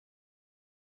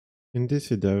In this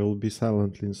video, I will be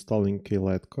silently installing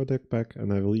K-Lite Code Pack,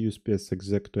 and I will use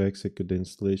psexec to execute the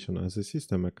installation as a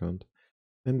system account.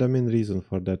 And the main reason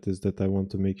for that is that I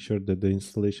want to make sure that the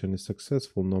installation is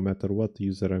successful no matter what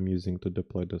user I'm using to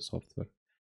deploy the software.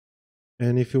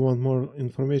 And if you want more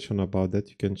information about that,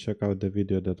 you can check out the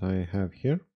video that I have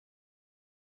here.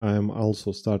 I am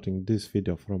also starting this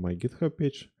video from my GitHub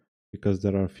page because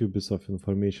there are a few bits of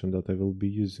information that I will be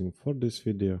using for this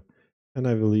video, and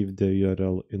I will leave the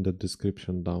URL in the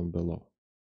description down below.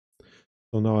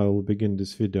 So now I will begin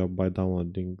this video by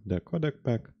downloading the codec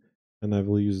pack, and I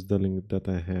will use the link that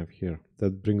I have here.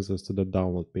 That brings us to the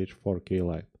download page for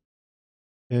K-Lite.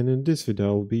 And in this video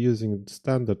I will be using the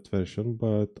standard version,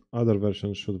 but other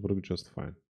versions should work just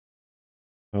fine.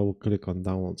 I will click on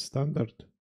download standard,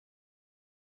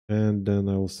 and then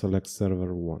I will select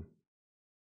server 1.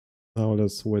 Now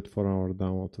let's wait for our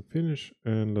download to finish,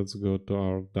 and let's go to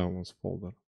our downloads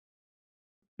folder.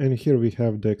 And here we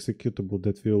have the executable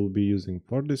that we will be using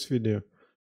for this video,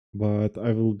 but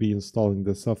I will be installing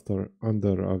the software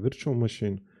under a virtual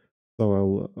machine. So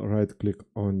I'll right click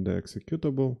on the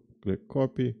executable, click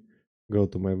copy, go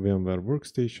to my VMware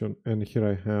workstation, and here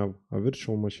I have a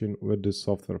virtual machine with this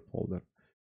software folder.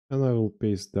 And I will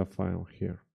paste the file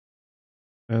here.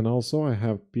 And also I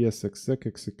have psexec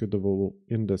executable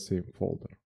in the same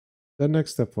folder. The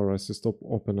next step for us is to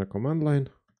open a command line,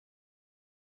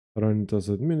 run it as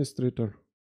administrator,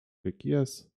 click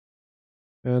yes.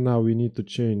 And now we need to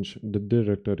change the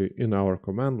directory in our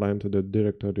command line to the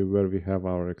directory where we have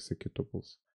our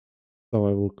executables. So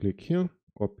I will click here,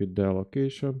 copy the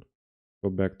location, go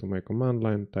back to my command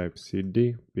line, type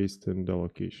cd, paste in the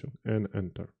location, and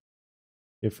enter.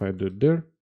 If I do there,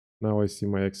 now I see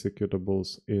my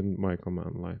executables in my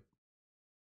command line.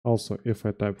 Also, if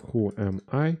I type who am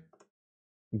I,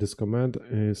 this command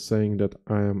is saying that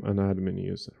I am an admin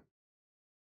user.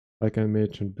 Like I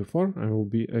mentioned before, I will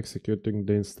be executing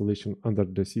the installation under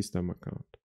the system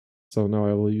account. So now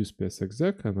I will use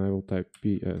psexec, and I will type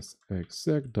psexec.exe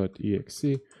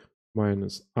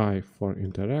 -i for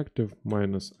interactive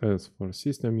 -s for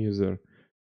system user,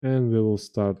 and we will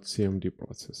start CMD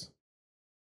process.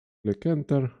 Click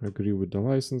enter, agree with the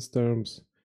license terms.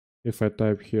 If I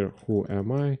type here who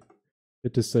am I,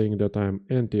 it is saying that I am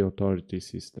anti-authority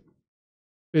system.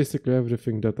 Basically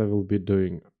everything that I will be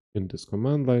doing in this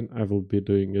command line, I will be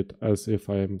doing it as if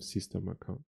I am system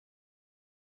account.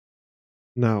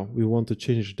 Now we want to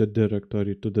change the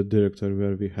directory to the directory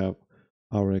where we have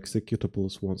our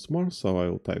executables once more, so I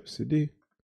will type cd,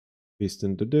 paste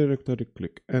in the directory,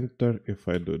 click enter. If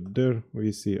I do there,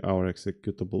 we see our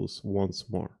executables once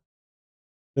more.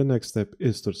 The next step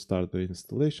is to start the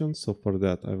installation, so for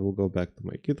that I will go back to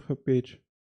my GitHub page,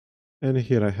 and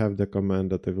here I have the command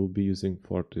that I will be using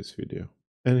for this video.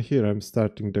 And here I'm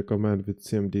starting the command with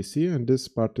cmdc, and this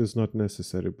part is not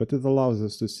necessary, but it allows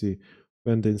us to see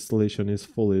when the installation is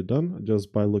fully done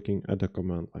just by looking at the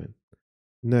command line.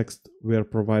 Next, we are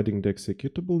providing the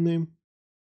executable name,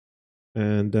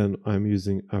 and then I'm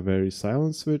using a very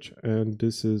silent switch, and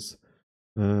this is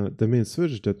the main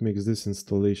switch that makes this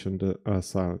installation a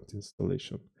silent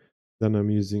installation. Then I'm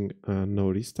using a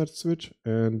no restart switch,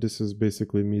 and this is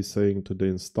basically me saying to the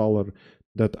installer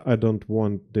that I don't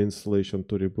want the installation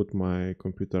to reboot my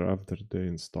computer after the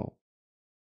install.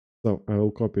 So I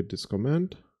will copy this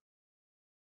command,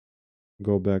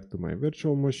 go back to my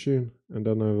virtual machine, and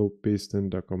then I will paste in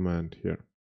the command here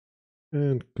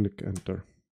and click enter.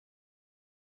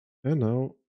 And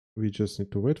now we just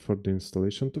need to wait for the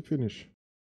installation to finish.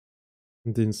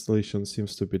 The installation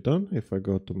seems to be done. If I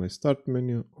go to my start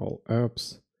menu, all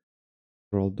apps,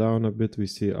 scroll down a bit, we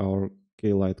see our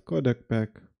K-Lite Code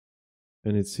Pack,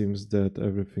 and it seems that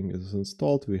everything is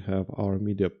installed. We have our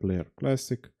media player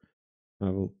classic. I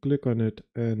will click on it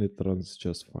and it runs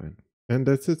just fine. And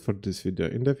that's it for this video.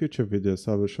 In the future videos,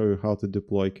 I will show you how to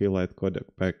deploy K-Lite Code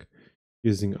Pack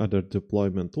using other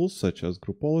deployment tools such as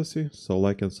group policy. So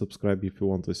like and subscribe if you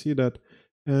want to see that,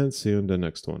 and see you in the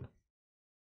next one.